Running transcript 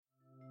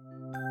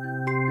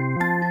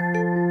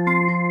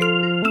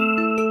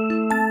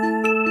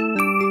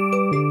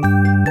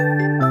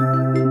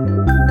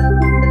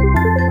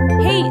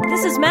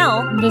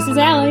This is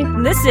Allie.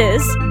 And this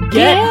is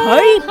Get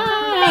High.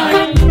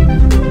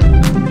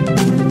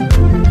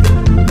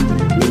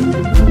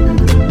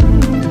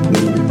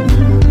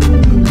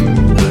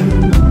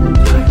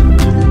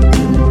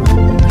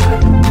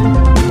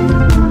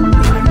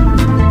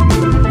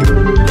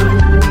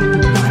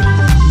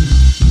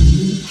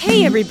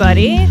 Hey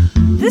everybody!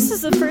 This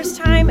is the first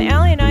time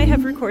Allie and I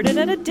have recorded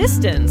at a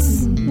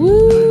distance.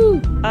 Woo!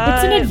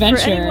 It's an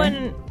adventure. For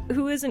anyone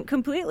who isn't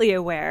completely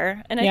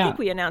aware, and I think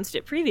we announced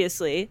it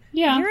previously,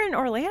 you're in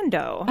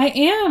Orlando. I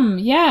am,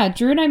 yeah.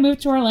 Drew and I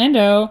moved to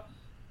Orlando,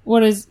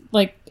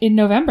 in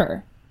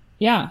November.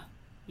 Yeah.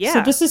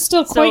 So this is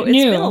still quite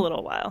new. It's been a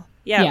little while.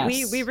 Yeah,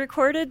 yes. we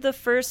recorded the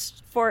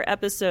first 4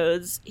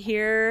 episodes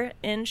here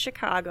in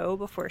Chicago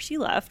before she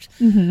left,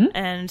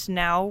 and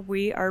now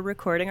we are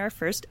recording our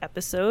first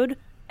episode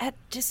at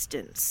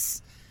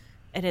distance.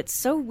 And it's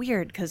so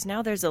weird because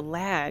now there's a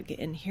lag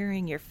in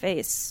hearing your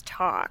face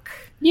talk.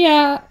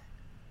 Yeah,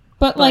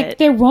 but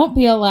there won't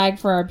be a lag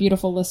for our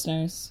beautiful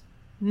listeners.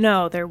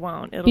 No, there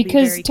won't. It'll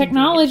because be very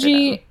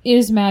technology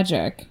is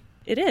magic.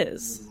 It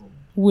is.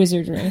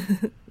 Wizardry.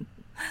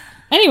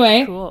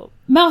 Anyway, cool.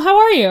 Mel, how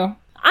are you?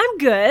 I'm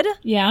good.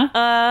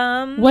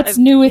 Yeah? What's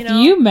new with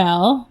you,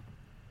 Mel?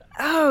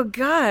 Oh,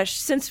 gosh.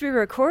 Since we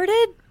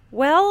recorded?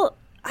 Well,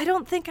 I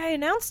don't think I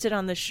announced it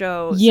on the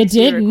show. You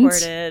didn't? We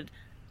recorded.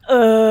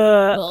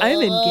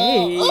 I'm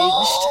engaged.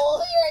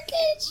 Oh, you're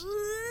engaged.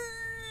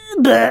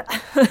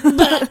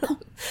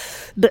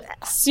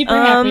 Super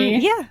happy.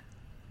 Yeah.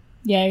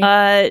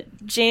 Yay.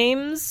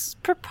 James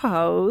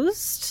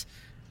proposed,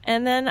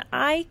 and then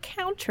I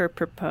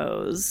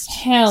counter-proposed.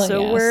 Hell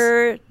so yes.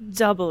 we're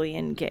doubly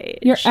engaged.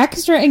 You're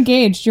extra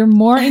engaged. You're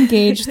more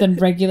engaged than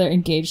regular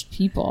engaged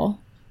people.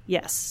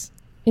 Yes.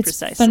 It's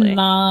precisely.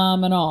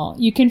 phenomenal.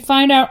 You can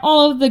find out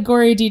all of the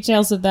gory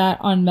details of that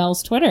on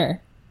Mel's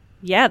Twitter.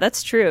 Yeah,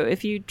 that's true.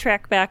 If you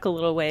track back a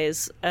little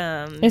ways,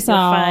 it's you'll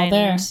all find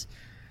there.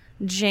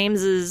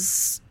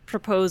 James's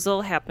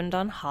proposal happened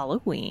on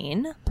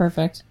Halloween.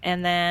 Perfect.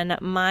 And then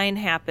mine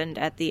happened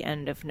at the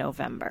end of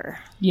November.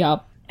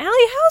 Yup.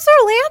 Allie, how's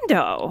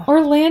Orlando?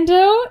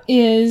 Orlando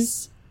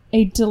is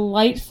a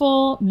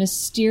delightful,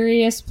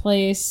 mysterious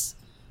place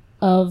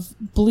of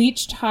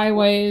bleached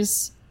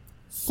highways,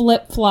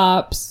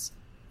 flip-flops,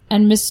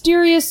 and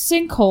mysterious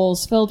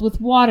sinkholes filled with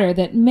water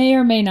that may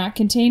or may not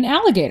contain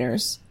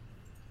alligators.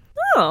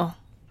 Oh.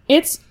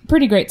 It's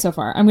pretty great so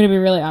far. I'm going to be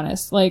really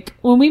honest. Like,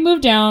 when we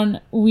moved down,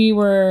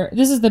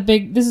 this is the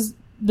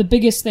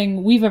biggest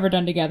thing we've ever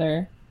done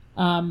together.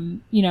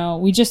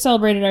 We just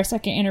celebrated our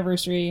 2nd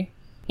anniversary,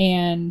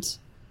 and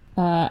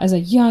as a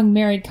young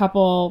married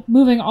couple,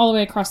 moving all the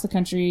way across the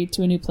country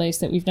to a new place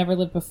that we've never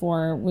lived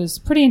before was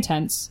pretty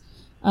intense.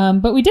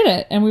 But we did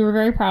it, and we were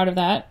very proud of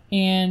that.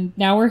 And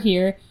now we're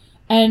here,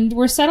 and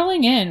we're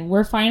settling in.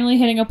 We're finally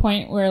hitting a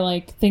point where,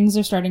 things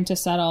are starting to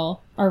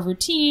settle. Our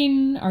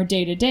routine, our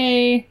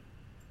day-to-day,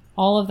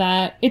 all of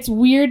that. It's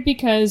weird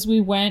because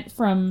we went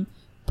from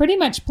pretty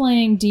much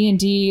playing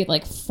D&D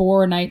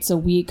 4 nights a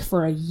week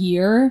for a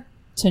year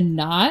to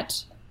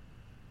not.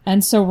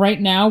 And so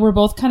right now we're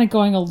both kind of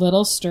going a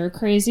little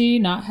stir-crazy,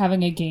 not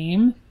having a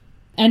game.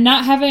 And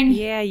not having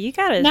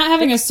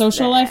a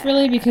social life,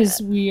 really,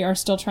 because we are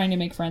still trying to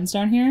make friends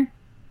down here.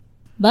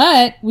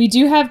 But we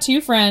do have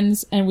 2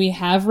 friends, and we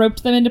have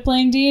roped them into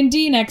playing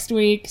D&D next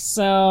week,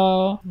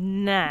 so...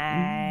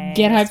 Nice.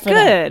 Get hyped for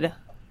that. Good.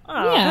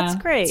 Oh, yeah.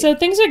 That's great. So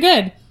things are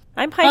good.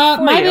 I'm hyped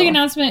for my you. big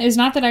announcement is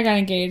not that I got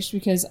engaged,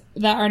 because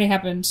that already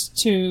happened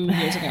 2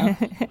 years ago.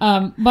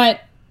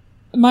 But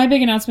my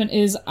big announcement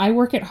is I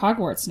work at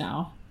Hogwarts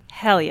now.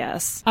 Hell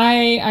yes.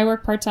 I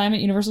work part-time at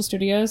Universal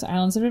Studios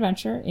Islands of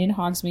Adventure in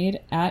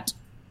Hogsmeade at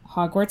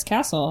Hogwarts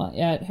Castle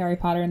at Harry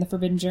Potter and the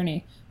Forbidden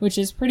Journey, which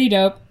is pretty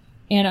dope,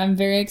 and I'm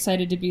very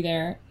excited to be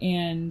there.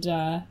 And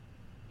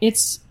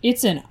it's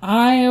an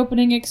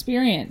eye-opening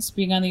experience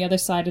being on the other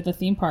side of the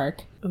theme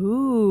park.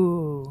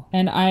 Ooh.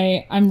 And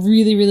I'm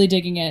really, really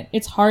digging it.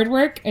 It's hard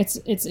work. It's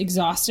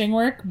exhausting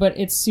work, but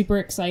it's super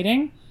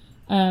exciting.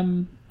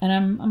 And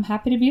I'm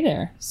happy to be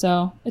there.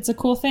 So it's a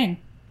cool thing.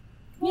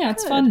 Well, yeah,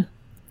 it's fun.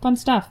 Fun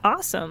stuff.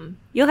 Awesome.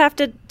 You'll have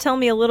to tell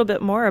me a little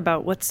bit more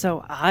about what's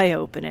so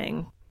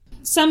eye-opening.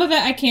 Some of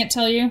it I can't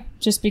tell you,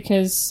 just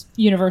because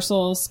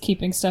Universal's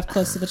keeping stuff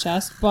close to the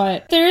chest.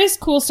 But there is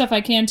cool stuff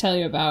I can tell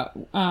you about,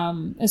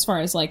 as far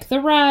as the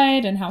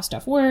ride and how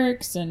stuff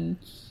works, and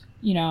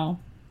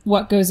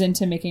what goes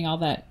into making all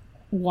that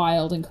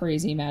wild and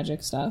crazy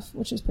magic stuff,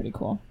 which is pretty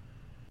cool.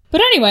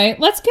 But anyway,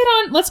 let's get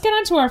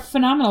on to our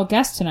phenomenal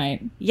guest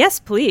tonight. Yes,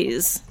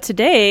 please.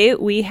 Today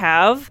we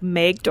have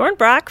Meg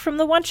Dornbrock from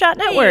the One Shot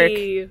Network.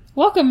 Hey.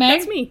 Welcome, Meg.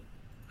 That's me.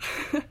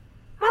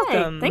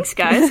 Welcome. Hi. Thanks,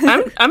 guys.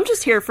 I'm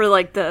just here for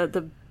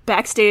the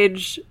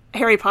backstage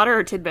Harry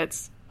Potter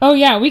tidbits. Oh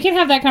yeah, we can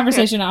have that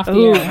conversation off the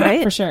air,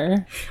 right? For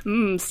sure.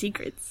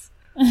 Secrets.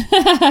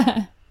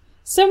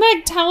 So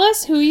Meg, tell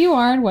us who you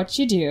are and what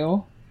you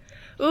do.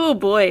 Oh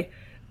boy.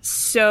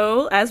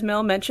 So, as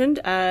Mel mentioned,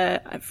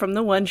 from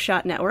the One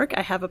Shot Network,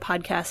 I have a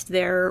podcast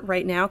there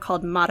right now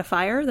called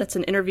Modifier. That's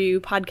an interview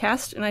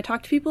podcast, and I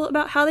talk to people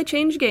about how they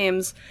change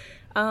games.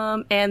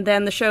 And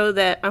then the show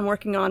that I'm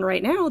working on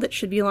right now that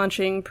should be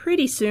launching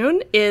pretty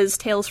soon is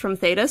Tales from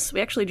Thedas.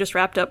 We actually just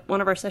wrapped up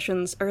one of our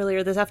sessions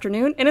earlier this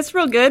afternoon, and it's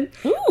real good.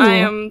 Ooh.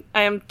 I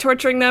am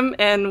torturing them,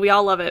 and we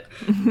all love it.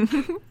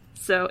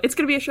 So it's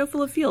going to be a show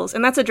full of feels,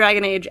 and that's a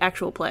Dragon Age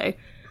actual play.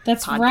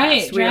 That's podcast.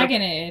 right,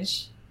 Dragon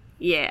Age.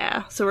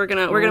 Yeah, so we're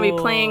gonna be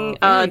playing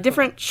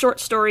different short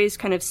stories,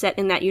 kind of set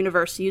in that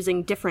universe,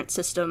 using different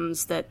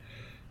systems that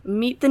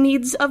meet the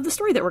needs of the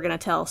story that we're going to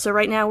tell. So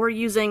right now we're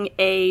using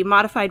a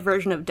modified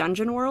version of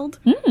Dungeon World.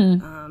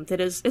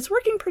 It's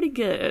working pretty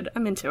good.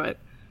 I'm into it.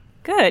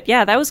 Good.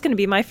 Yeah, that was going to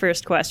be my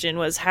first question,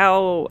 was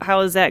how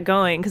is that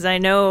going? Because I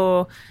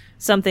know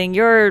something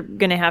you're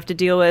going to have to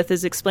deal with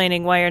is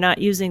explaining why you're not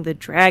using the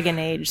Dragon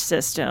Age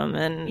system.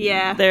 And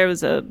there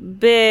was a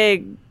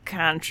big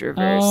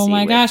controversy. Oh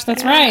my gosh,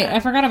 that's right. I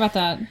forgot about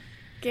that.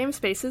 Game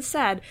Space is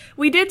sad.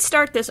 We did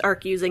start this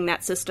arc using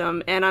that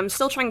system, and I'm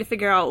still trying to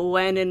figure out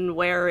when and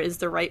where is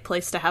the right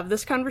place to have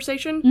this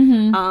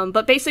conversation.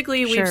 But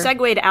basically, we've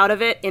segued out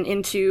of it and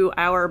into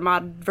our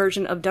mod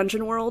version of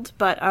Dungeon World.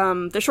 But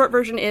the short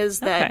version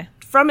is that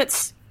from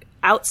its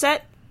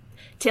outset,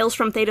 Tales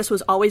from Thedas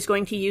was always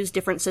going to use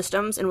different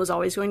systems and was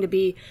always going to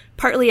be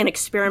partly an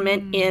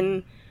experiment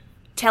in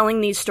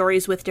telling these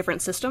stories with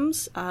different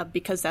systems,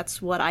 because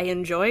that's what I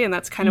enjoy, and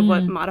that's kind of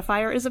what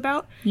Modifier is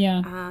about.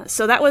 Yeah.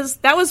 So that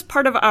was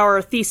part of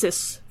our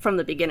thesis from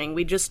the beginning.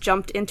 We just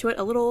jumped into it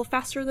a little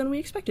faster than we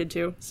expected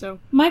to. So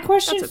my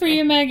question for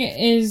you, Meg,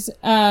 is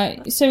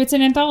so it's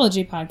an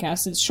anthology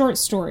podcast. It's short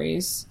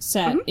stories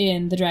set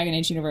in the Dragon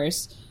Age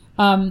universe.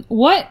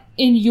 What,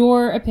 in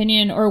your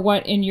opinion, or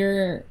what in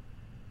your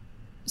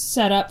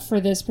setup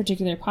for this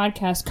particular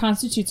podcast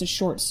constitutes a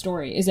short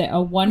story? Is it a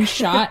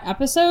one-shot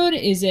episode?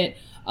 Is it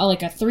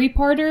like a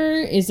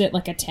 3-parter? Is it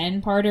like a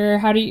 10-parter?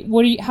 How do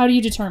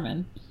you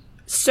determine?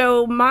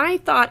 So my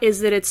thought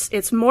is that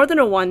it's more than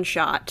a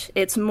one-shot.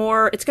 It's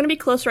going to be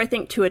closer, I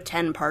think, to a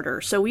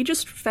 10-parter. So we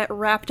just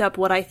wrapped up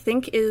what I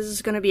think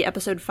is going to be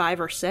episode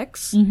 5 or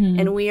 6,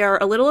 and we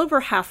are a little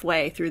over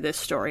halfway through this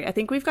story. I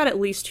think we've got at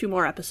least 2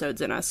 more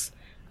episodes in us.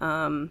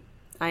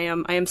 I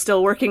am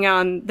still working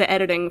on the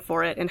editing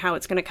for it and how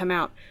it's going to come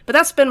out. But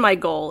that's been my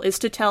goal, is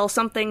to tell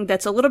something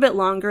that's a little bit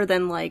longer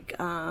than, like,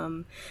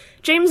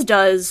 James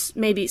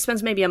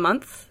spends maybe a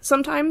month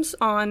sometimes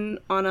on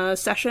a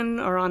session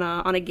or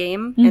on a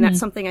game, and that's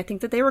something I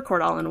think that they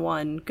record all in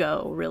one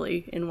go,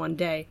 really, in one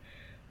day.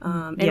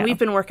 And we've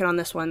been working on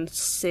this one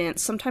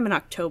since sometime in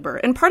October.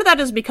 And part of that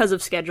is because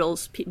of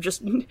schedules.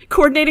 Just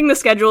coordinating the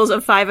schedules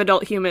of 5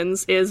 adult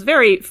humans is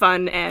very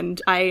fun,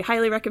 and I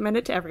highly recommend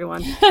it to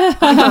everyone.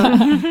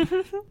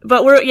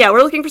 But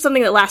we're looking for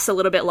something that lasts a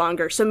little bit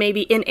longer. So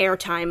maybe in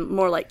airtime,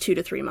 more like 2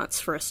 to 3 months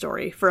for a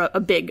story, for a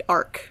big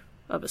arc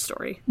of a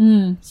story.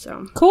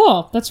 So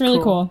cool. That's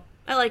really cool.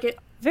 I like it.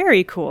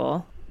 Very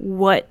cool.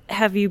 What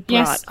have you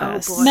brought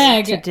us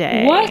Meg,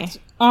 today? What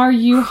are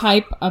you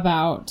hype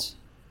about?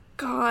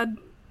 God.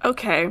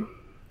 Okay.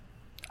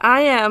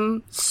 I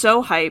am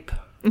so hype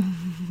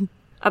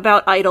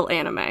about idol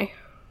anime.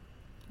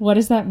 What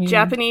does that mean?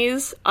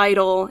 Japanese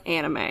idol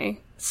anime.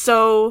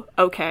 So,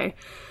 okay.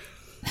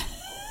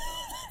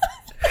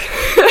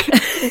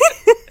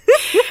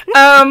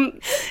 I'm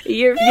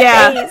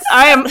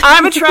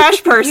a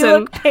trash person. You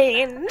look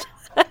pained.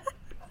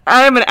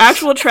 I am an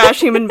actual trash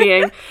human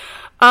being.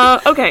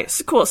 Okay,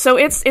 so cool. So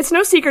it's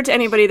no secret to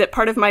anybody that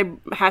part of my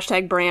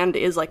hashtag brand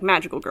is like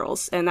magical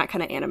girls and that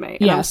kind of anime.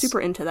 And I'm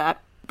super into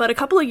that. But a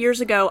couple of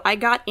years ago, I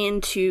got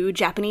into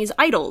Japanese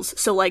idols.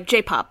 So like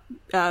J-pop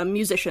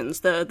musicians,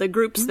 the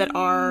groups that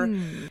are...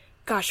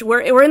 Gosh,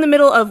 we're in the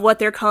middle of what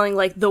they're calling,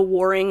 like, the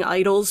warring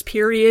idols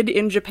period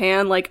in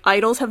Japan. Like,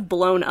 idols have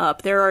blown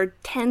up. There are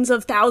tens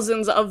of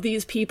thousands of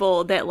these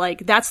people that,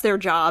 like, that's their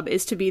job,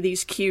 is to be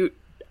these cute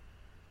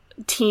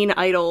teen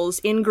idols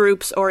in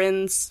groups or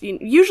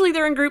usually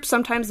they're in groups,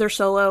 sometimes they're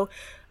solo.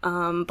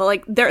 But,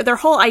 like, their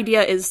whole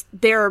idea is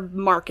they're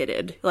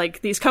marketed.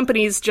 Like, these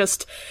companies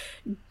just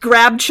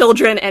grab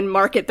children and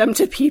market them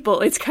to people.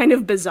 It's kind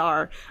of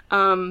bizarre.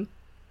 Oh,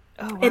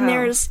 wow. And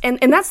there's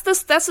and that's the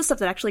stuff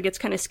that actually gets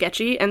kind of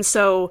sketchy. And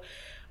so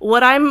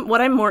what I'm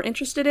more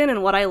interested in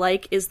and what I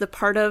like is the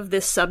part of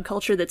this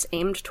subculture that's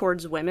aimed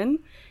towards women.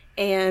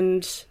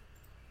 And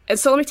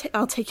so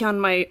I'll take you on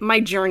my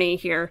journey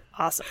here.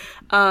 Awesome.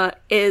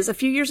 Is a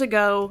few years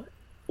ago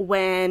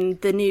when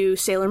the new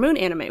Sailor Moon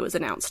anime was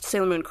announced,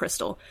 Sailor Moon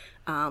Crystal,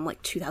 like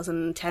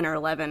 2010 or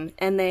 11,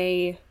 and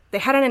they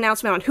had an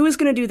announcement on who was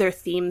going to do their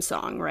theme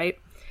song, right?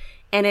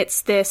 And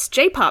it's this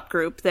J-pop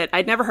group that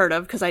I'd never heard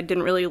of because I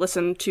didn't really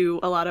listen to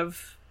a lot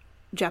of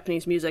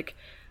Japanese music.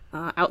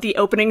 Out the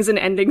openings and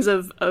endings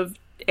of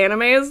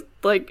animes,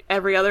 like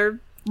every other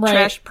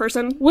trash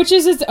person. Which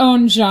is its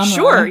own genre.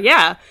 Sure,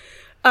 yeah.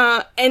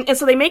 And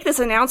so they make this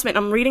announcement.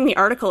 I'm reading the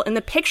article, and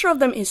the picture of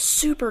them is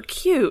super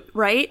cute,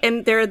 right?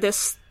 And they're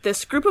this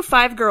group of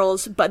 5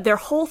 girls, but their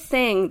whole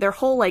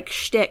like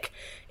shtick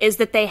is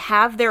that they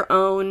have their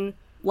own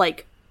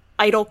like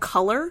idol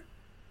color.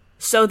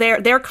 So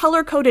they're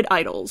color-coded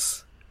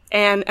idols.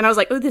 And I was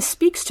like, oh, this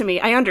speaks to me.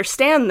 I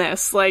understand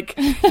this. Like,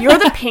 you're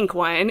the pink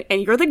one,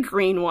 and you're the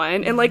green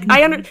one, and like,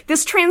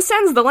 this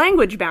transcends the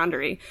language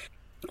boundary.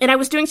 And I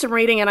was doing some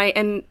reading,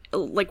 and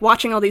like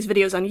watching all these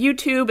videos on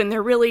YouTube, and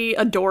they're really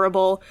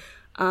adorable.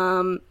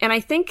 And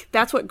I think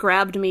that's what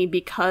grabbed me,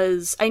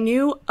 because I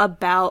knew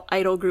about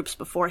idol groups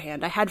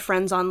beforehand. I had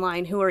friends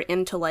online who are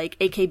into like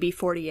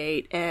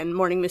AKB48 and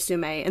Morning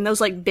Musume, and those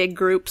like big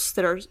groups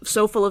that are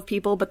so full of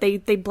people, but they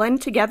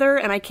blend together,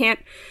 and I can't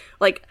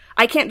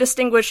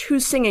distinguish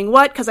who's singing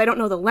what, because I don't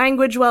know the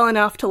language well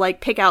enough to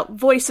like pick out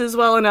voices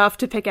well enough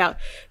to pick out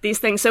these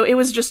things. So it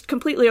was just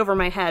completely over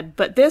my head.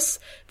 But this,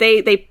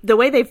 the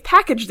way they've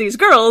packaged these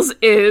girls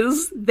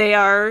is they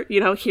are,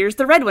 here's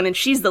the red one and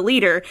she's the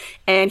leader,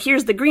 and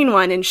here's the green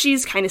one and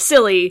she's kind of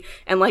silly,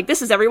 and like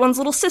this is everyone's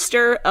little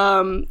sister.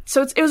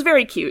 So it was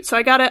very cute. So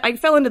I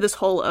fell into this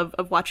hole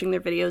of watching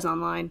their videos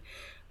online.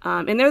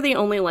 And they're the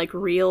only like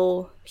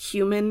real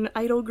human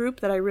idol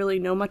group that I really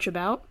know much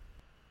about.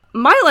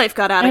 My life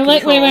got out of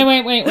control.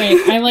 Wait.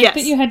 I like Yes.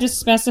 that you had to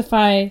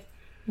specify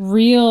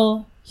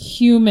real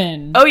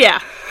human. Oh, yeah.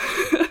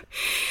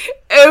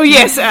 Oh,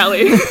 yes,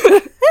 Allie.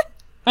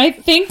 I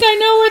think I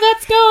know where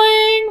that's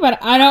going, but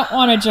I don't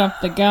want to jump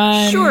the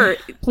gun. Sure.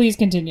 Please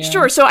continue.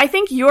 Sure. So I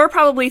think you're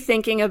probably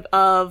thinking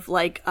of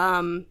like,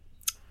 God,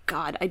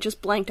 I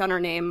just blanked on her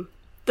name.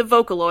 The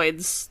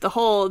Vocaloids.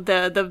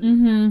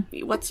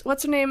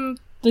 What's her name?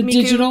 The Miku?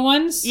 digital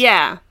ones?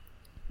 Yeah.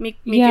 Miku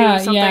Yeah,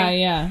 something.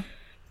 yeah.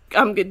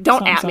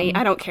 Don't at me.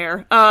 I don't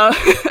care.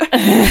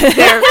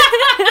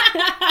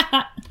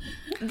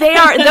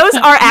 Those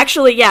are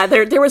actually,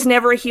 there was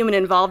never a human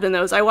involved in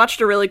those. I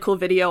watched a really cool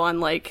video on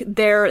like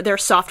their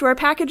software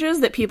packages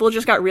that people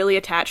just got really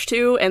attached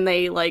to, and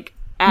they like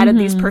added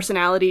these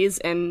personalities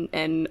and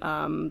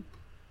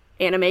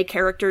anime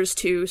characters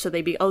too. So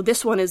they'd be,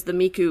 this one is the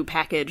Miku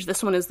package,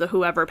 this one is the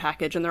whoever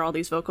package, and they're all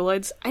these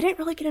Vocaloids. I didn't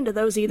really get into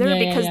those either,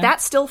 because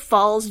that still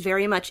falls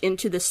very much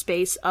into the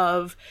space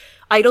of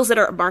idols that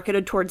are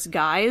marketed towards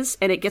guys,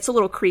 and it gets a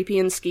little creepy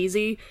and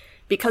skeezy,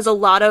 because a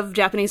lot of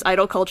Japanese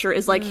idol culture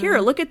is like, here,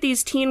 look at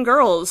these teen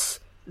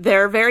girls.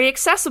 They're very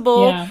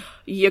accessible,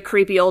 you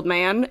creepy old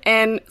man.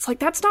 And it's like,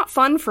 that's not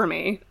fun for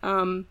me.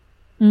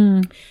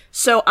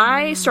 So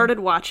I started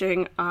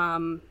watching,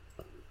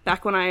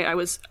 back when I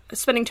was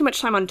spending too much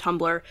time on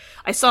Tumblr,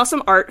 I saw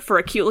some art for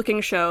a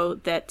cute-looking show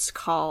that's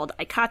called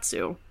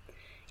Aikatsu.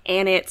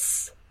 And it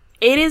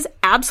is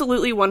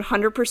absolutely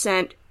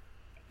 100%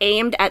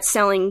 aimed at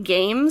selling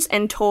games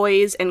and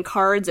toys and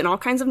cards and all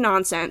kinds of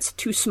nonsense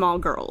to small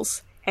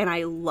girls. And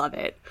I love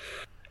it.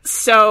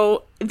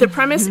 So the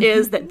premise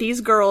is that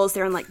these girls,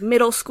 they're in like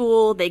middle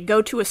school. They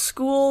go to a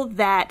school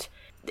that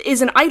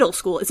is an idol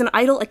school. It's an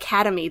idol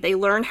academy. They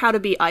learn how to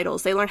be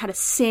idols. They learn how to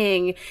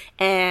sing,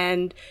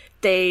 and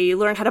they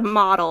learn how to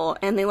model,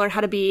 and they learn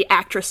how to be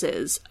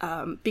actresses,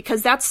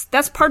 because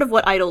that's part of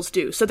what idols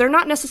do. So they're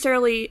not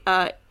necessarily,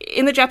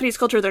 in the Japanese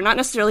culture, they're not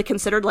necessarily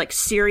considered like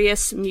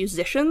serious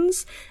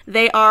musicians.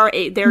 They're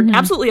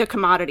absolutely a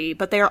commodity,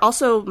 but they are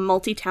also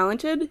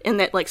multi-talented in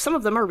that like some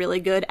of them are really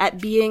good at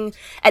being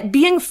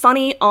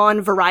funny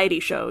on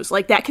variety shows.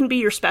 Like that can be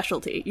your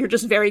specialty. You're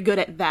just very good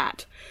at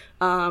that.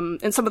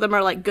 And some of them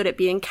are like good at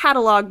being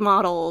catalog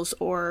models,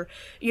 or,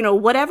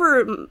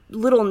 whatever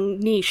little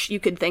niche you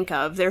could think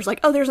of. There's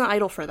like, there's an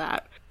idol for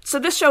that. So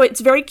this show, it's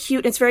very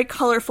cute, it's very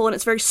colorful, and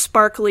it's very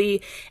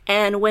sparkly.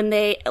 And when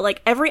they,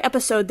 like, every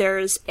episode,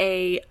 there's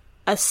a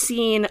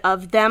scene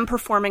of them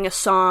performing a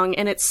song,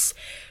 and it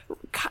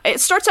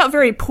starts out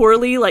very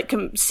poorly, like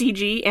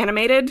CG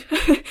animated.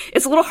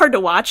 It's a little hard to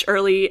watch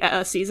early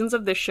seasons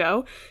of this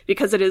show,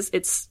 because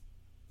it's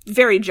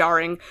very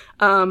jarring.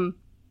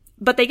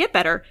 But they get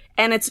better,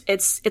 and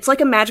it's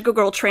like a magical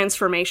girl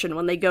transformation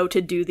when they go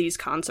to do these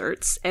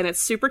concerts, and it's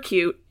super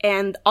cute.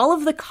 And all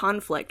of the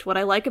conflict, what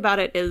I like about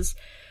it is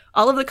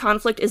all of the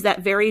conflict is that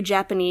very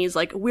Japanese,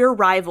 like, we're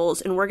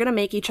rivals and we're gonna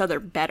make each other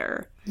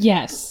better.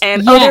 Yes.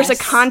 And there's a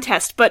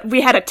contest, but we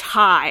had a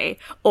tie,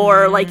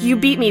 or like, you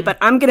beat me, but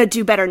I'm gonna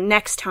do better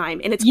next time.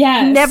 And it's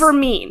never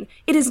mean.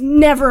 It is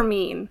never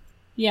mean.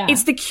 Yeah.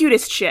 It's the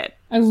cutest shit.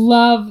 I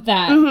love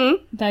that.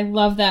 I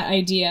love that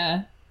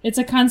idea. It's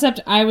a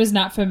concept I was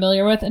not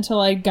familiar with until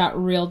I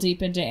got real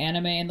deep into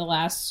anime in the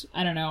last,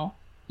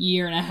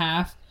 year and a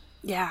half.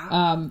 Yeah.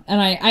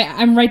 And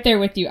I'm right there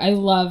with you. I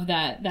love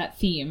that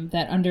theme,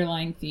 that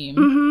underlying theme.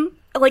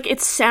 Mm-hmm. Like,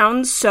 it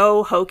sounds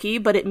so hokey,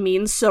 but it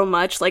means so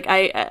much. Like,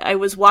 I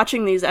was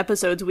watching these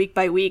episodes week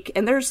by week,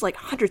 and there's, like,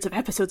 hundreds of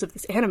episodes of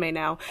this anime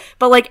now.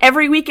 But, like,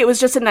 every week it was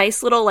just a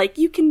nice little, like,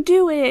 you can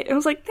do it. And I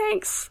was like,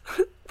 thanks.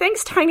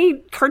 Thanks, tiny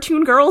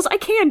cartoon girls. I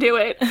can do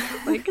it.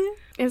 Like,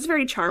 it's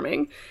very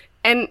charming.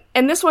 And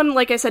this one,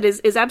 like I said,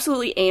 is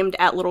absolutely aimed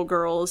at little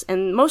girls,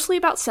 and mostly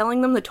about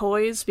selling them the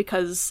toys,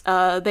 because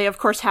they, of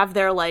course, have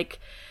their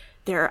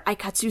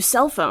Aikatsu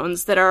cell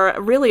phones that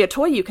are really a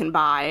toy you can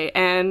buy,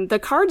 and the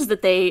cards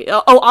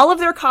that all of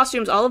their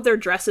costumes, all of their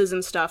dresses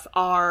and stuff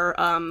are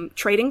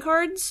trading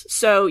cards,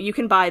 so you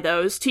can buy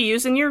those to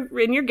use in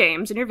your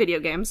games, in your video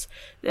games,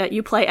 that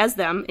you play as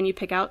them, and you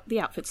pick out the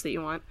outfits that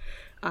you want.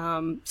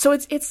 So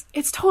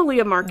it's totally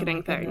a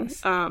marketing thing.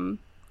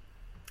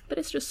 But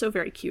it's just so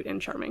very cute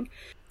and charming.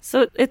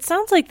 So it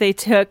sounds like they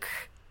took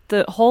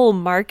the whole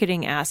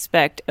marketing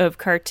aspect of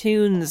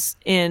cartoons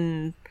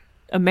in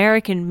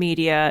American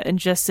media and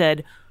just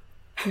said,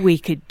 we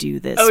could do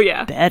this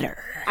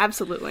better.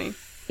 Absolutely.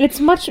 It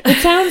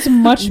sounds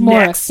much more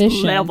Next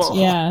efficient. level.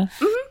 Yeah.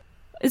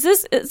 Mm-hmm. Is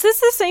this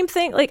the same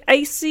thing? Like,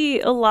 I see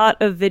a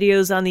lot of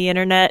videos on the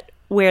internet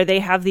where they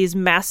have these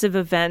massive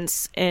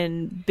events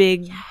in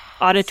big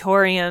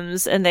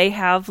auditoriums, and they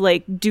have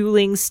like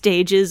dueling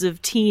stages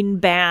of teen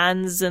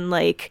bands and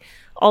like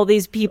all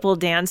these people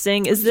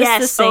dancing. Is this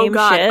the same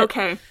shit?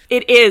 Okay.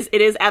 It is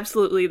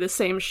absolutely the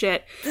same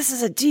shit. This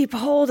is a deep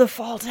hole to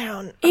fall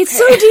down. Okay. It's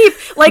so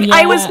deep. Like,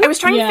 I was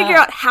trying to figure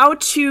out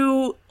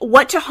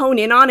what to hone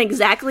in on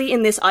exactly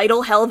in this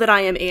idol hell that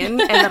I am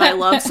in and that I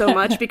love so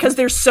much, because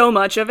there's so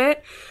much of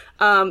it.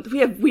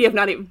 We have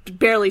not even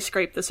barely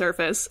scraped the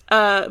surface.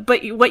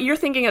 But what you're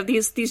thinking of,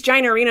 these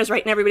giant arenas,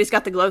 right? And everybody's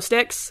got the glow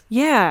sticks.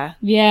 Yeah.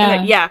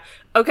 Yeah. Yeah.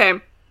 Okay.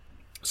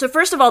 So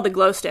first of all, the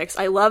glow sticks,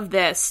 I love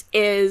this,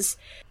 is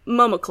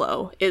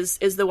Momoclo is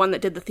the one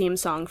that did the theme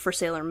song for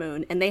Sailor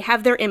Moon, and they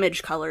have their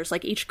image colors.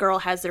 Like, each girl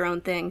has their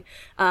own thing,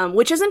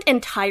 which isn't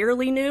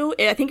entirely new.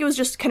 I think it was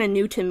just kind of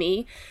new to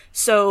me.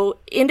 So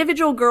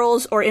individual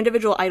girls or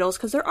individual idols,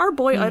 because there are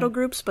boy idol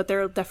groups, but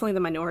they're definitely the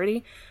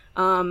minority,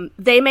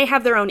 they may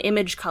have their own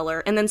image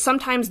color, and then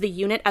sometimes the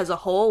unit as a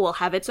whole will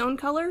have its own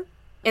color.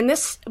 And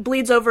this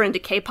bleeds over into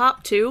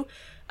K-pop, too.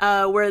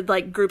 Where,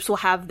 like, groups will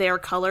have their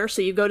color.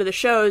 So you go to the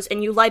shows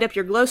and you light up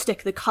your glow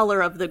stick the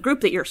color of the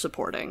group that you're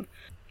supporting.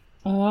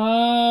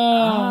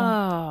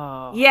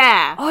 Oh.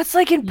 Yeah. Oh, it's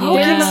like in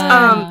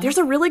Pokemon. There's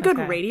a really good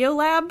Radio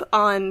Lab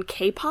on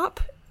K-pop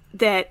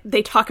that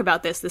they talk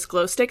about this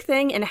glow stick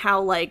thing, and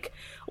how, like,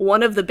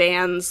 one of the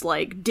bands,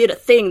 like, did a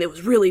thing that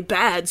was really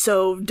bad.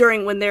 So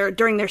during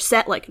their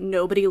set, like,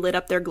 nobody lit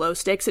up their glow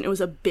sticks, and it was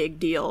a big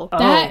deal.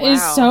 That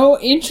is so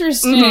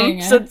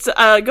interesting. Mm-hmm.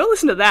 So go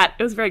listen to that.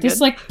 It was very good.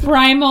 This, like,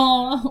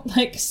 primal,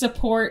 like,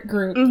 support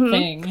group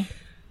thing.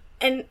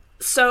 And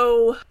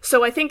So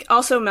I think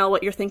also, Mel,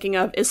 what you're thinking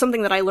of is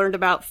something that I learned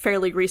about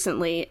fairly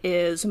recently.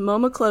 Is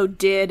Momoclo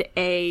did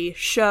a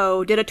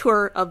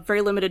tour, a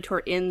very limited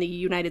tour in the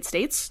United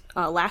States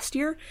last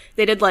year.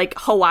 They did like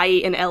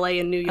Hawaii and LA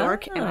and New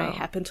York, and I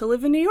happen to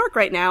live in New York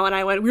right now. And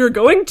I went, we were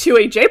going to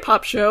a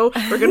J-pop show.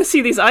 We're going to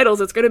see these idols.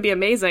 It's going to be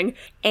amazing.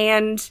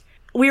 And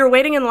we were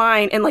waiting in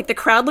line, and like the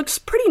crowd looks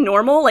pretty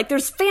normal. Like,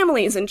 there's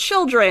families and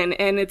children,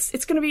 and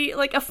it's going to be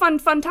like a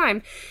fun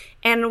time.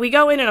 And we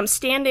go in, and I'm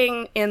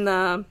standing in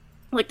the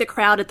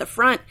crowd at the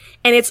front,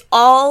 and it's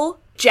all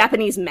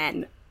Japanese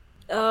men.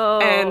 Oh.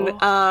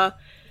 And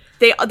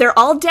they're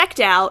all decked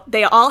out.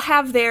 They all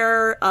have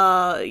their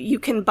you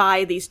can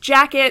buy these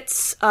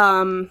jackets.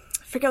 I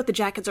forget what the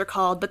jackets are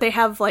called, but they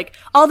have like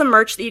all the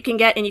merch that you can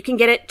get, and you can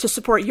get it to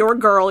support your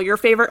girl, your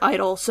favorite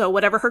idol. So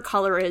whatever her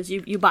color is,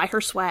 you buy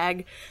her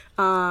swag.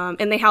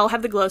 And they all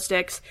have the glow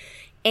sticks.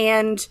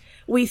 And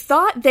we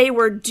thought they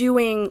were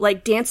doing,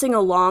 like, dancing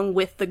along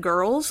with the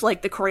girls,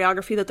 like the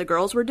choreography that the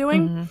girls were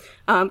doing,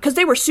 because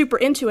they were super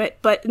into it.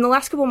 But in the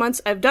last couple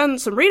months, I've done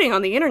some reading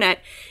on the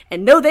internet,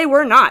 and no, they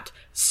were not.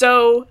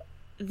 So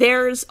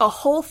there's a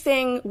whole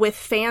thing with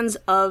fans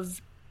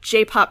of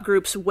J-pop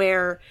groups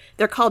where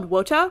they're called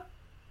wota,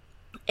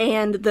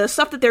 and the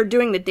stuff that they're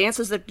doing, the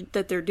dances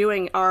that they're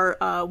doing are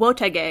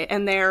wotage,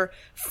 and they're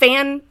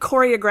fan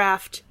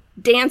choreographed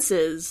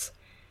dances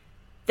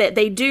that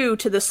they do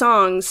to the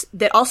songs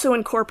that also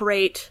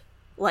incorporate,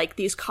 like,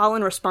 these call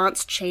and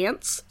response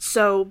chants.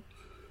 So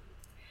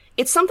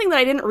it's something that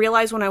I didn't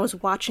realize when I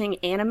was watching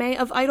anime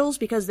of idols,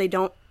 because they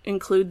don't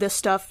include this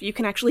stuff. You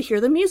can actually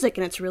hear the music,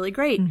 and it's really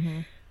great.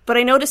 Mm-hmm. But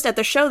I noticed at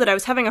the show that I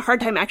was having a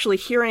hard time actually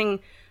hearing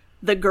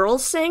the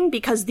girls sing,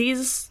 because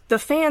the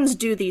fans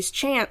do these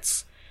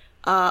chants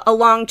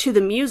along to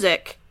the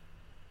music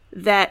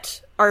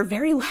that are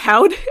very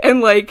loud,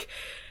 and, like,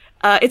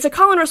 it's a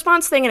call and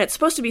response thing, and it's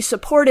supposed to be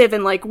supportive,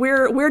 and like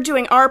we're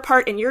doing our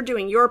part and you're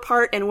doing your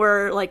part, and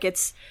we're like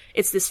it's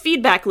this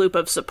feedback loop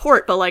of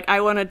support. But like, I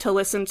wanted to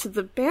listen to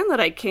the band that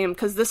I came,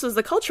 because this is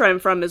the culture I'm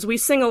from, is we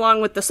sing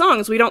along with the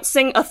songs. We don't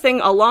sing a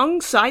thing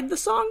alongside the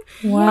song.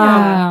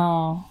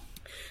 Wow.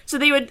 So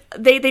they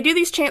do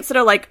these chants that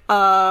are like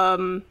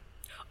oh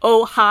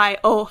hi.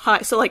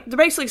 So like they're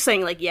basically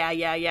saying like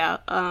yeah.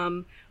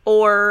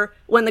 Or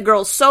when the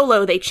girls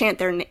solo, they chant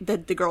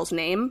the girl's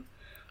name.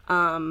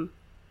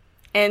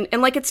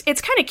 And like, it's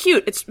kind of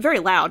cute. It's very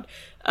loud.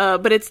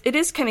 But it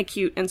is kind of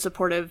cute and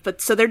supportive. But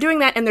so they're doing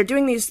that, and they're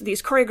doing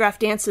these choreographed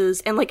dances,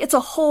 and like, it's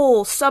a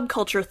whole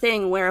subculture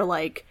thing where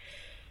like,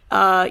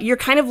 you're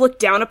kind of looked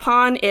down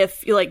upon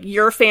if like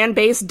your fan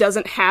base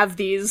doesn't have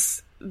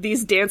these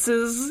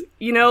dances,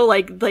 you know,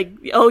 like,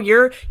 oh,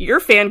 your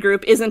fan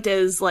group isn't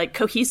as like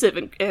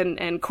cohesive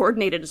and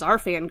coordinated as our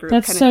fan group.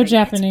 That's so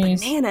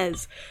Japanese. It's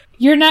bananas.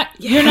 You're not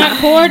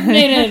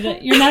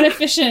coordinated. You're not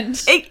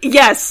efficient.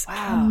 Yes.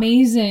 Wow.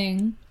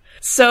 Amazing.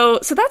 So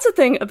that's a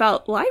thing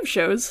about live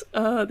shows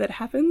that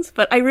happens.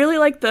 But I really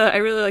like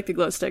the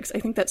glow sticks. I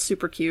think that's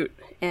super cute.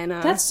 And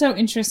that's so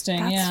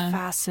interesting. That's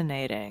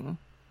fascinating.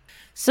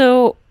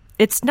 So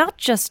it's not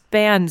just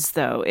bands,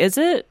 though, is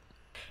it?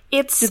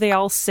 Do they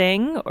all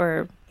sing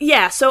or?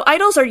 Yeah, so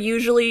idols are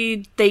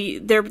usually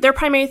their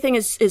primary thing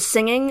is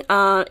singing.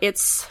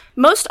 It's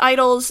most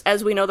idols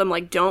as we know them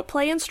like don't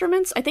play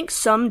instruments. I think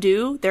some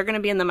do. They're going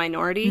to be in the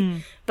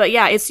minority. But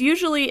yeah, it's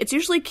usually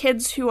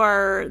kids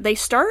who they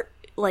start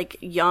like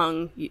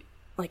young,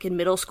 like in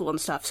middle school and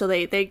stuff. So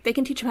they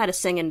can teach them how to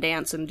sing and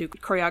dance and do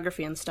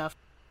choreography and stuff.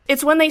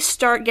 It's when they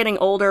start getting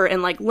older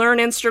and like learn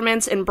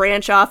instruments and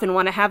branch off and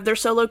want to have their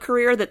solo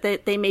career that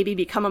they maybe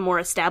become a more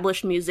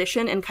established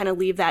musician and kind of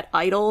leave that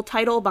idol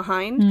title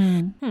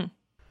behind.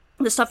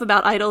 The stuff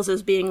about idols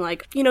is being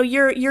like,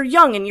 you're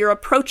young and you're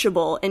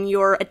approachable and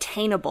you're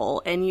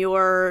attainable and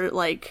you're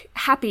like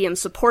happy and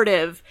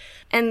supportive.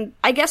 And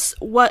I guess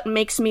what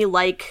makes me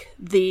like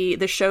the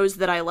shows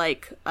that I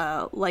like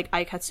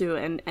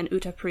Aikatsu and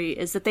Utapri,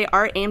 is that they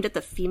are aimed at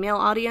the female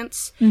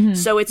audience.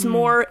 So it's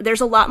more,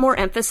 there's a lot more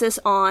emphasis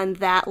on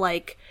that,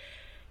 like,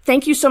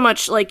 thank you so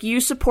much, like,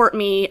 you support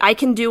me, I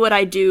can do what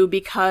I do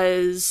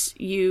because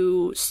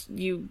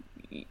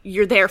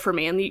you're there for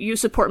me and you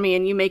support me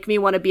and you make me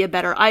want to be a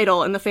better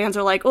idol. And the fans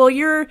are like, well,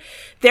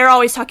 they're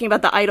always talking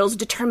about the idol's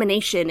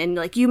determination and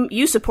like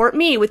you support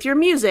me with your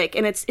music.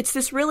 And it's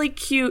this really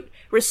cute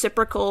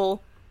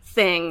reciprocal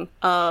thing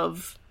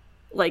of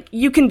like,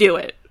 you can do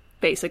it,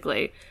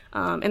 basically.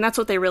 And that's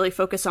what they really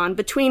focus on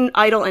between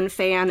idol and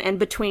fan and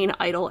between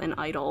idol and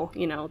idol,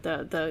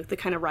 the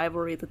kind of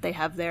rivalry that they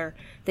have there.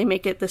 They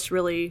make it this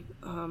really,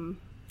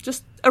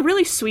 just a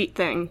really sweet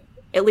thing.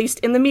 At least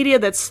in the media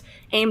that's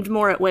aimed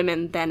more at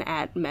women than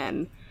at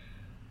men.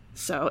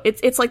 So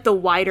it's like the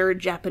wider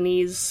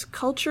Japanese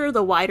culture,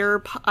 the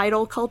wider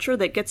idol culture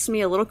that gets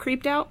me a little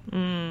creeped out.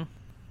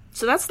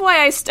 So that's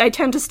why I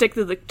tend to stick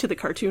to the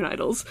cartoon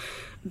idols.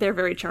 They're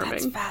very charming.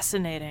 That's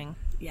fascinating.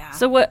 Yeah.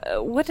 So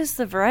what is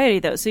the variety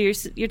though? So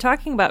you're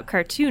talking about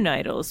cartoon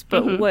idols,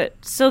 but what?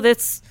 So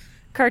that's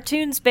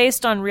cartoons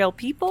based on real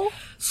people?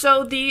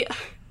 So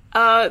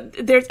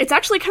it's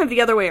actually kind of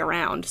the other way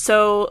around.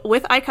 So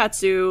with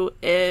Aikatsu,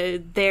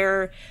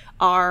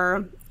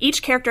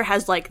 each character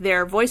has like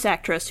their voice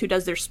actress who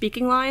does their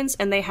speaking lines,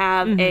 and they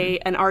have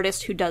an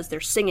artist who does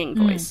their singing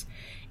voice.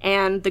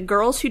 And the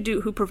girls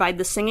who provide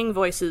the singing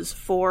voices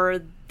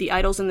for the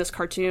idols in this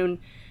cartoon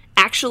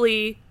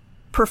actually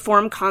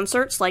perform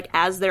concerts like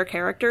as their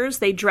characters.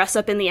 They dress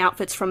up in the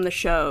outfits from the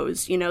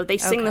shows, they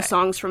sing the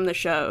songs from the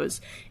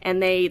shows,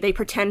 and they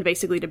pretend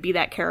basically to be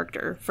that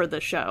character for the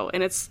show.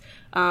 And it's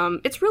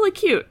really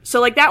cute.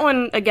 So like that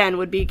one again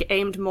would be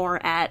aimed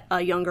more at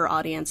a younger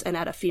audience and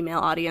at a female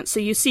audience. So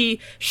you see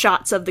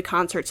shots of the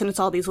concerts and it's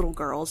all these little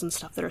girls and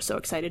stuff that are so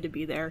excited to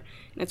be there,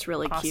 and it's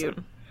really cute.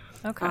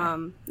 Okay.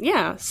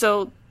 Yeah,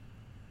 so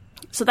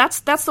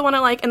that's the one I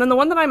like. And then the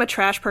one that I'm a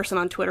trash person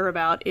on Twitter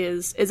about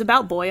is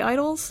about boy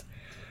idols.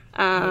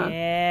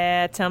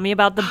 Yeah, tell me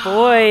about the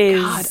boys.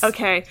 God,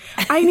 okay.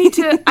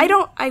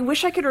 I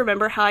wish I could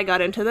remember how I got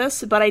into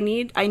this, but I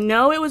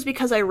know it was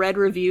because I read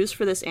reviews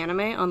for this anime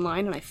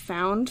online, and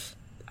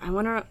I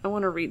want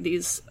to read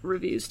these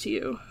reviews to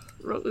you,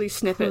 these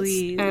snippets.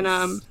 Please.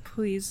 And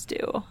please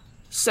do.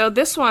 So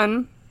this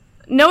one,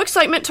 no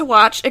excitement to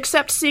watch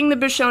except seeing the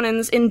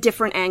Bishonens in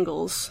different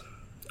angles.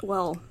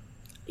 Well,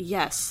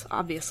 yes,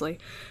 obviously.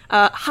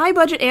 High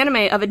budget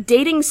anime of a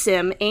dating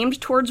sim aimed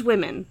towards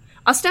women.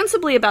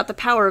 Ostensibly about the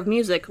power of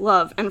music,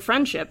 love, and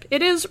friendship,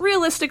 it is,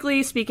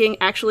 realistically speaking,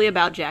 actually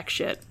about jack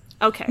shit.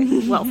 Okay,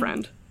 well,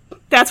 friend.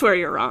 That's where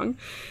you're wrong.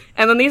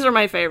 And then these are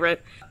my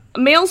favorite.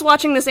 Males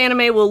watching this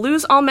anime will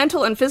lose all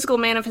mental and physical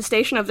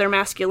manifestation of their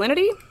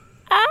masculinity.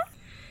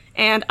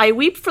 And I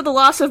weep for the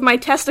loss of my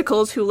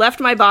testicles who left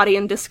my body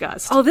in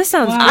disgust. Oh, this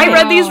sounds I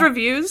read these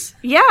reviews,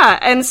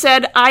 and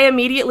said I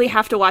immediately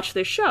have to watch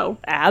this show.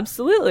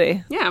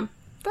 Absolutely. Yeah.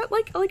 That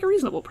like a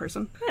reasonable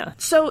person. Yeah.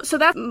 So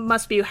that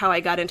must be how I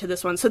got into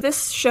this one. So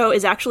this show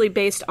is actually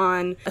based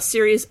on a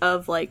series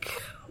of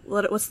like,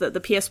 what's the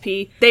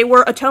PSP? They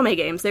were otome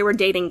games. They were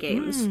dating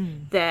games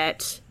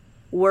that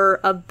were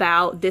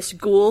about this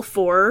ghoul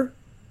for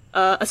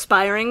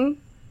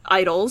aspiring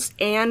idols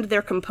and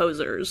their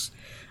composers.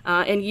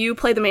 And you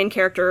play the main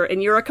character,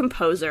 and you're a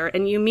composer,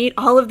 and you meet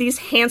all of these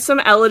handsome,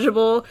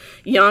 eligible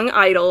young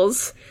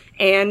idols,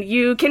 and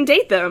you can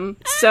date them.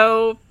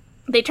 So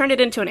they turned it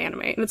into an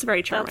anime, and it's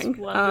very charming.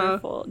 That's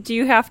wonderful. Do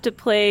you have to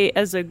play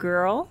as a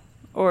girl,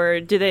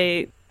 or do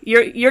they?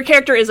 Your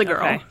character is a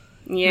girl. Okay.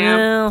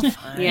 Yeah. Well,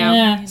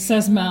 yeah,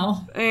 says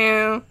Mel.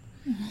 Yeah.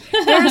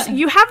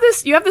 You have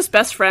this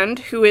best friend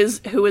who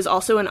is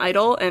also an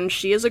idol, and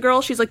she is a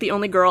girl. She's like the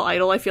only girl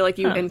idol I feel like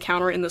you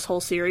encounter in this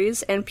whole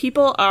series, and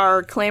people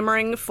are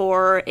clamoring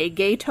for a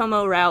gay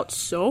Tomo route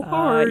so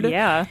hard.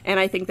 Yeah, and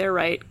I think they're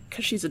right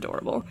because she's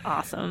adorable.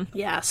 Awesome.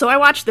 Yeah. So I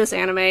watched this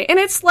anime, and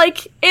it's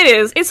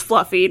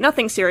fluffy.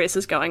 Nothing serious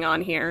is going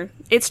on here.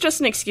 It's just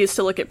an excuse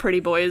to look at pretty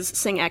boys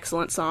sing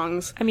excellent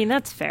songs. I mean,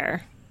 that's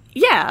fair.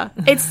 Yeah,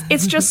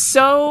 it's just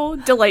so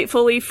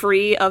delightfully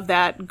free of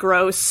that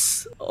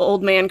gross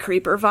old man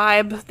creeper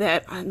vibe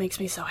that it makes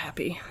me so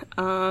happy.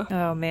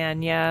 Oh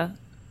man, yeah.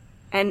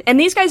 And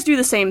these guys do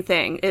the same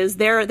thing. Is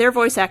they're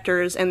voice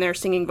actors and their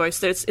singing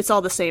voice. It's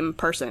all the same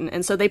person,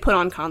 and so they put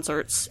on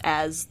concerts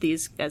as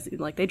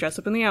like they dress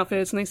up in the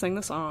outfits and they sing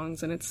the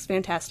songs, and it's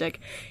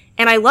fantastic.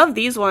 And I love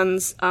these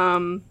ones.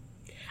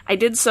 I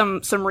did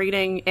some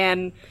reading,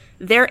 and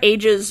their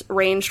ages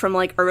range from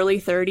like early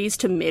 30s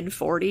to mid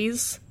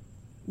 40s.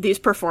 These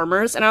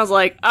performers, and I was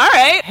like, all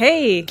right,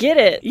 hey, get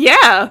it.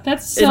 Yeah,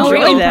 that's so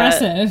Enjoy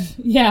impressive.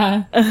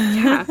 Yeah.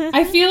 yeah.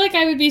 I feel like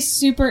I would be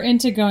super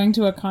into going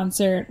to a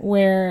concert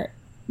where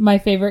my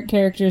favorite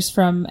characters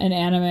from an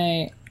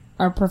anime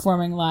are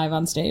performing live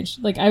on stage.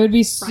 Like, I would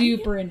be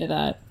super into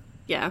that.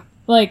 Yeah,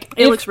 like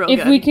it looks real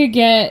if good. we could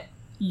get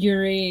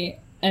Yuri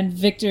and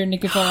Victor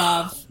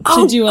Nikiforov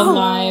to do a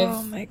live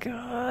Oh my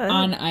god.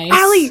 on ice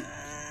Allie,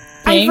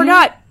 I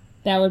forgot.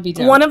 that would be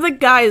dope. One of the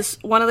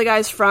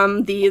guys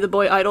from the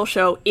Boy Idol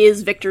show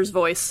is Victor's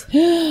voice. What?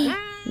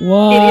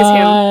 It is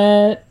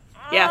him.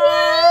 Yeah.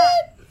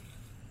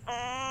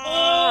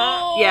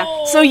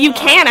 Yeah. So you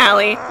can,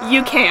 Allie.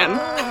 You can.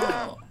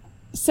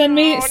 Send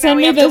me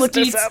we have to those look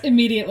this deets up.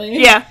 immediately.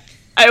 Yeah,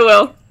 I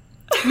will.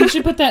 We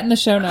should put that in the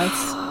show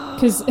notes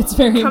because it's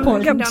very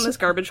important. Come down this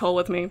garbage hole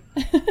with me.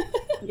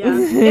 Yeah.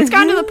 It's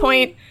gotten to the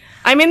point.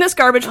 I'm in this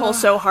garbage hole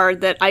so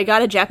hard that I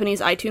got a Japanese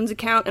iTunes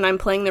account and I'm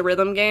playing the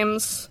rhythm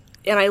games,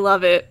 and I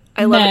love it.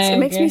 I love it. It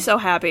makes me so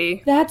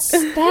happy.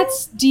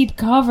 That's deep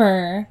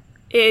cover.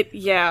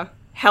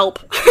 Help.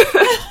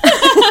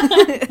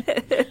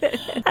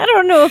 I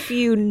don't know if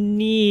you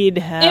need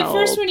help. At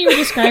first, when you were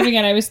describing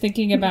it, I was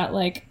thinking about,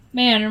 like,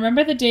 man,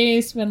 remember the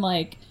days when,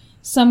 like,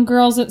 some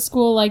girls at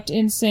school liked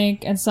NSYNC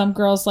and some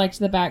girls liked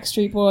the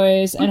Backstreet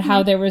Boys, and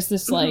how there was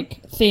this,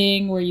 like,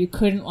 thing where you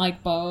couldn't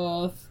like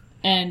both,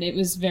 and it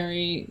was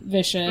very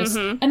vicious.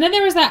 And then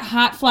there was that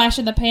hot flash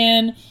in the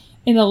pan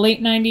in the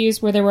late 90s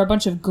where there were a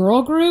bunch of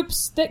girl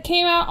groups that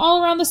came out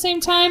all around the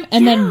same time,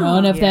 and then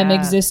none of them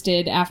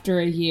existed after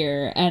a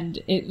year, and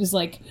it was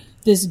like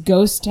this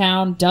ghost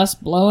town,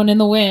 dust blowing in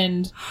the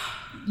wind.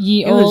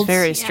 It was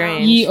very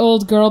strange. Ye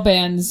old girl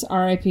bands,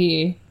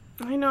 R.I.P.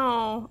 I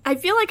know. I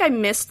feel like I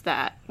missed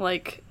that.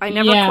 Like, I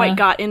never quite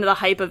got into the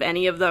hype of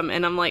any of them,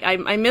 and I'm like,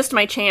 I missed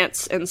my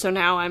chance, and so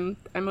now I'm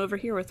over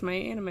here with my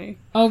anime.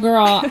 Oh,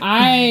 girl,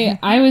 I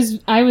was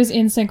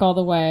NSYNC all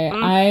the way.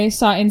 I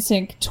saw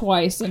NSYNC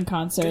twice in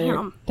concert.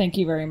 Damn. Thank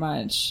you very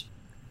much.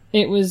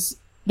 They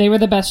were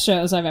the best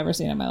shows I've ever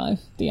seen in my life.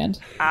 The end.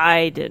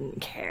 I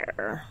didn't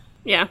care.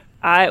 Yeah.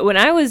 When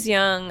I was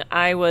young,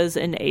 I was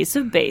an Ace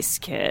of Base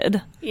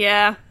kid.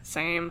 Yeah,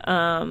 same.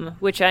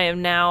 Which I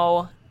am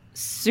now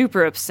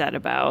super upset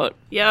about.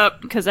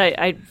 Yep. Because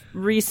I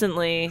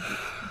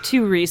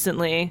too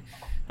recently,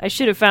 I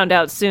should have found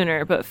out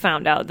sooner, but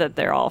found out that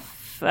they're all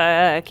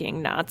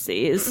fucking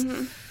Nazis.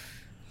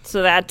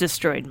 So that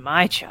destroyed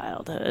my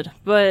childhood.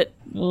 But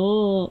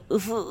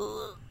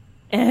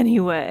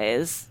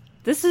anyways,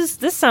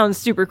 this sounds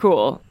super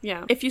cool.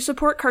 Yeah. If you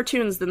support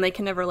cartoons, then they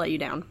can never let you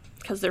down,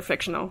 because they're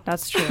fictional.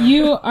 That's true.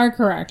 You are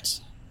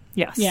correct.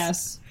 Yes.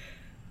 Yes.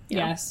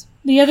 Yeah. Yes.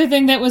 The other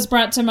thing that was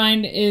brought to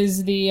mind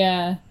is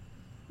the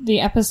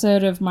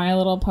episode of My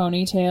Little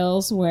Pony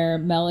Tales where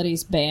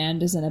Melody's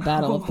band is in a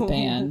battle of the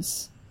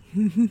bands.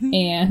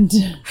 And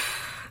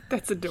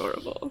That's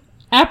adorable.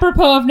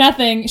 apropos of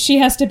nothing, she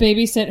has to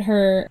babysit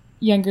her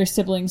younger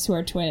siblings who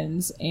are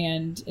twins,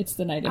 and it's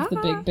the night of the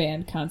big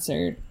band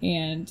concert,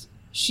 and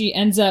she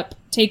ends up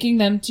taking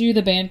them to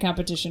the band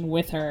competition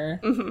with her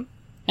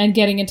and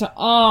getting into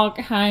all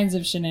kinds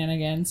of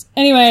shenanigans.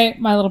 Anyway,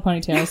 My Little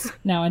Pony Tales,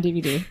 now on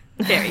DVD.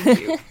 Very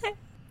cute.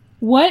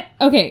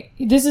 Okay,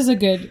 this is a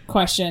good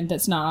question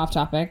that's not off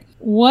topic.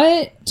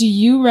 What do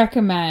you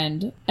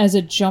recommend as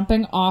a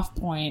jumping off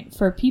point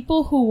for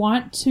people who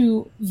want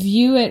to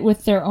view it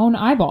with their own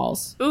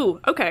eyeballs?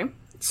 Ooh, okay.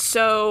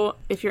 So,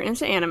 if you're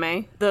into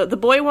anime, the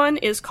boy one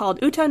is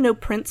called Uta no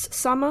Prince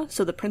Sama,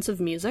 so the Prince of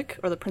Music,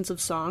 or the Prince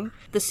of Song.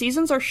 The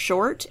seasons are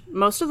short.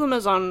 Most of them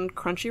is on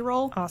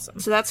Crunchyroll. Awesome.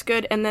 So that's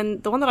good. And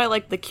then the one that I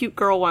like, the cute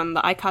girl one,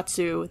 the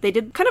Aikatsu, they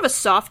did kind of a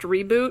soft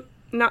reboot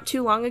not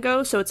too long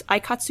ago, so it's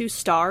Aikatsu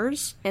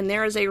Stars, and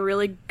there is a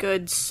really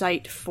good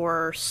site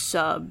for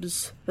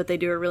subs, but they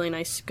do a really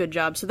nice, good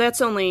job. So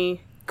that's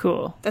only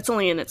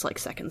in its like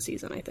second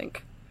season, I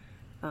think.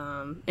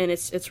 And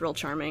it's real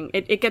charming.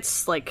 It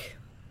gets like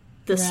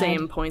the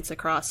same points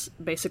across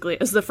basically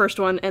as the first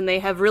one, and they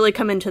have really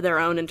come into their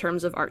own in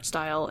terms of art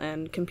style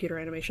and computer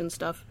animation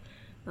stuff.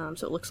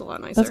 So it looks a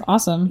lot nicer. That's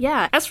awesome.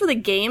 Yeah. As for the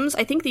games,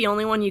 I think the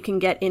only one you can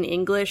get in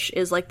English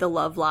is like the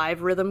Love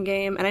Live rhythm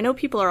game. And I know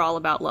people are all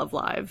about Love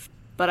Live,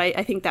 but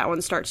I think that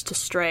one starts to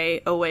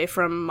stray away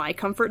from my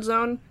comfort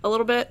zone a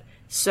little bit.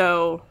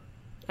 So,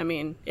 I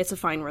mean, it's a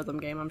fine rhythm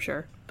game, I'm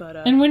sure. But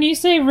And when you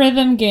say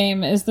rhythm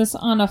game, is this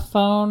on a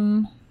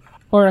phone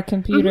or a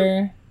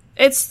computer?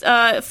 It's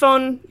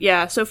phone,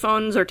 yeah, so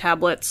phones or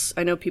tablets.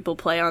 I know people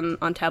play on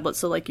tablets,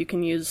 so like you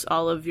can use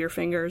all of your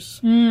fingers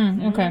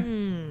Okay.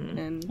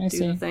 and I do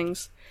see. the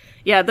things.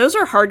 Yeah, those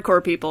are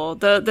hardcore people.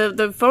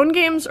 The phone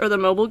games or the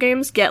mobile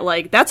games get,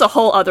 like, that's a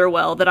whole other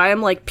well that I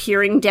am, like,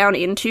 peering down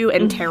into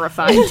and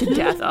terrified to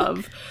death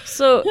of.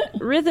 So,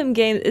 rhythm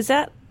game, is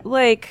that,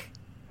 like,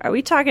 are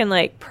we talking,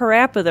 like,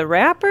 Parappa the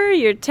Rapper?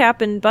 You're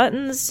tapping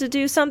buttons to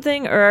do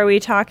something? Or are we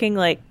talking,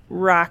 like,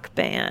 Rock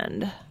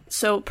Band?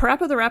 So,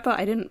 Parappa the Rapper,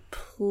 I didn't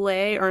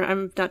play, or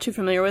I'm not too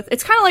familiar with.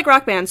 It's kind of like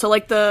Rock Band. So,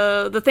 like,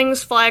 the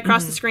things fly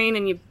across the screen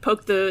and you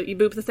boop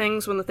the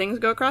things when the things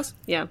go across.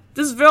 Yeah.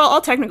 This is all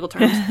technical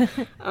terms.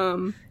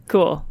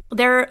 Cool.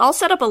 They're all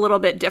set up a little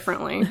bit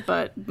differently,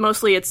 but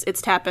mostly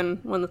it's tapping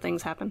when the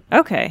things happen.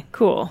 Okay,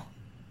 cool.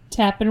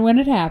 Tapping when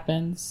it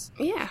happens.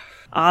 Yeah.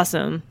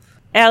 Awesome.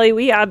 Allie,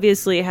 we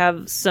obviously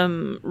have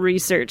some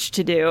research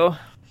to do.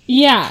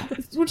 Yeah,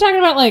 we're talking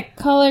about, like,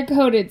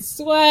 color-coded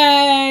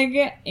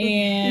swag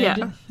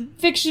and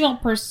fictional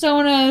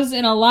personas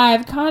in a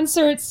live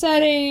concert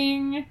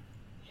setting.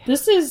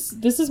 This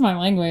is my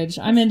language.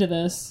 I'm into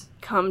this.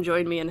 Come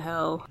join me in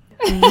hell.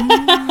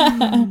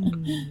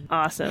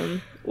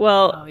 Awesome.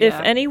 Well, if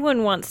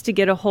anyone wants to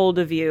get a hold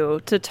of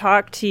you to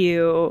talk to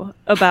you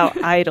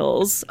about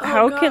idols,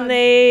 how can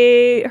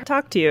they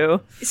talk to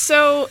you?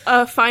 So,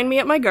 find me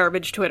at my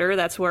garbage Twitter.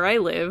 That's where I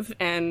live.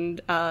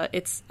 And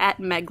it's at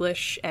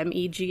Meglish,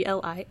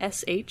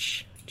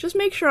 Meglish. Just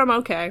make sure I'm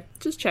okay.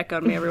 Just check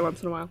on me every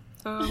once in a while.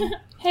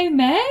 Hey,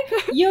 Meg,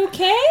 you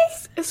okay?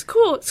 It's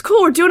cool. It's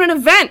cool. We're doing an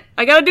event.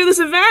 I gotta do this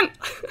event.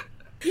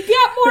 You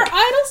got more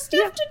idol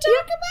stuff to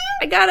talk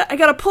about? I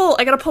gotta pull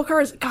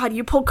cards. God,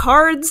 you pull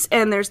cards,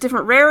 and there's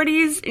different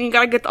rarities, and you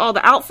gotta get all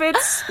the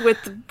outfits with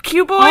the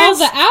cute boys. All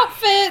the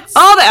outfits?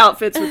 All the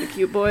outfits with the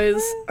cute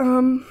boys.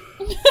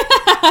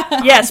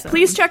 Yes,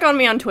 please check on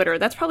me on Twitter.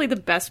 That's probably the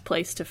best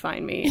place to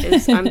find me,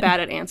 is I'm bad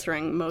at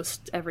answering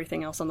most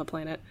everything else on the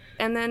planet.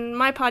 And then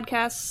my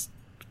podcasts,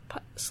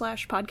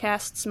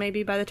 /podcasts,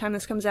 maybe by the time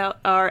this comes out,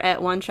 are at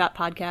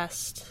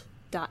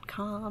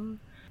oneshotpodcast.com.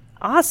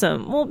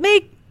 Awesome. Well,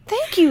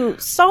 thank you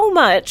so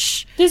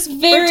much. This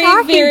very,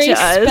 very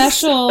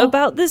special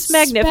about this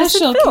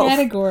magnificent special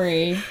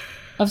category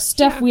of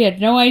stuff we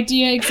had no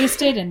idea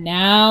existed, and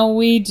now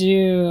we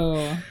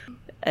do.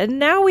 And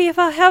now we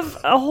have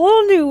a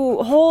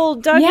whole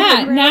Doug.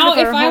 Yeah, now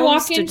if I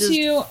walk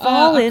into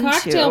a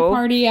cocktail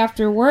party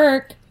after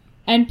work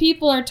and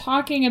people are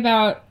talking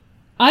about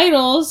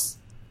idols,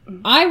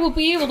 I will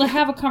be able to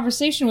have a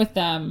conversation with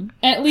them,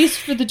 at least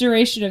for the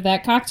duration of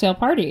that cocktail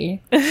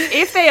party.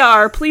 If they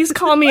are, please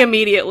call me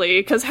immediately,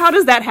 because how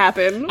does that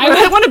happen?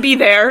 I want to be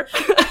there.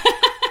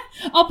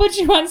 I'll put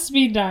you on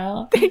speed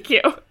dial. Thank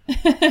you.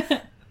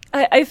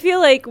 I feel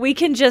like we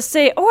can just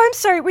say, "Oh, I'm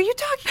sorry, were you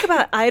talking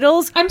about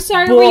idols?" I'm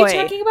sorry, Boy, were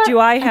you talking about do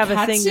I have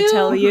a thing to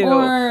tell you?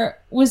 Or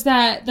was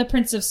that the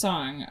Prince of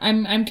Song?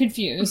 I'm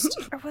confused.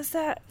 Or was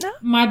that... No?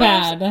 My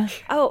bad.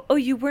 Oh,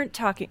 you weren't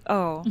talking...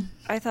 Oh,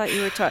 I thought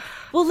you were talking...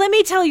 Well, let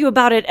me tell you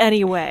about it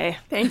anyway.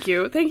 Thank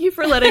you. Thank you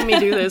for letting me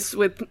do this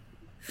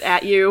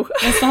at you.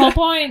 That's the whole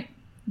point.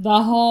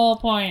 The whole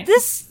point.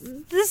 This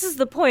is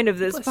the point of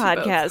this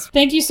podcast.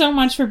 Thank you so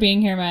much for being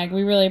here, Meg.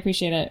 We really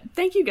appreciate it.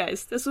 Thank you,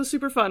 guys. This was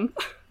super fun.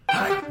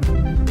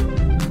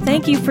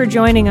 Thank you for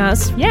joining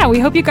us. Yeah, we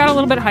hope you got a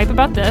little bit hype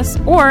about this,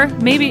 or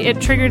maybe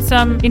it triggered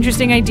some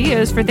interesting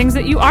ideas for things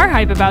that you are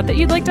hype about that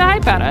you'd like to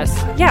hype at us.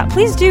 Yeah,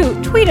 please do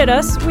tweet at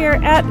us.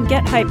 We're at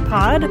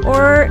GetHypePod,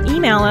 or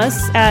email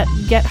us at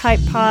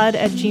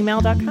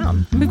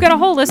gethypepod@gmail.com. We've got a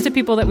whole list of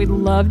people that we'd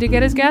love to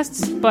get as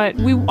guests, but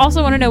we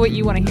also want to know what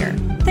you want to hear.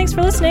 Thanks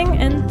for listening,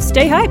 and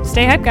stay hyped.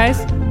 Stay hyped,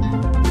 guys.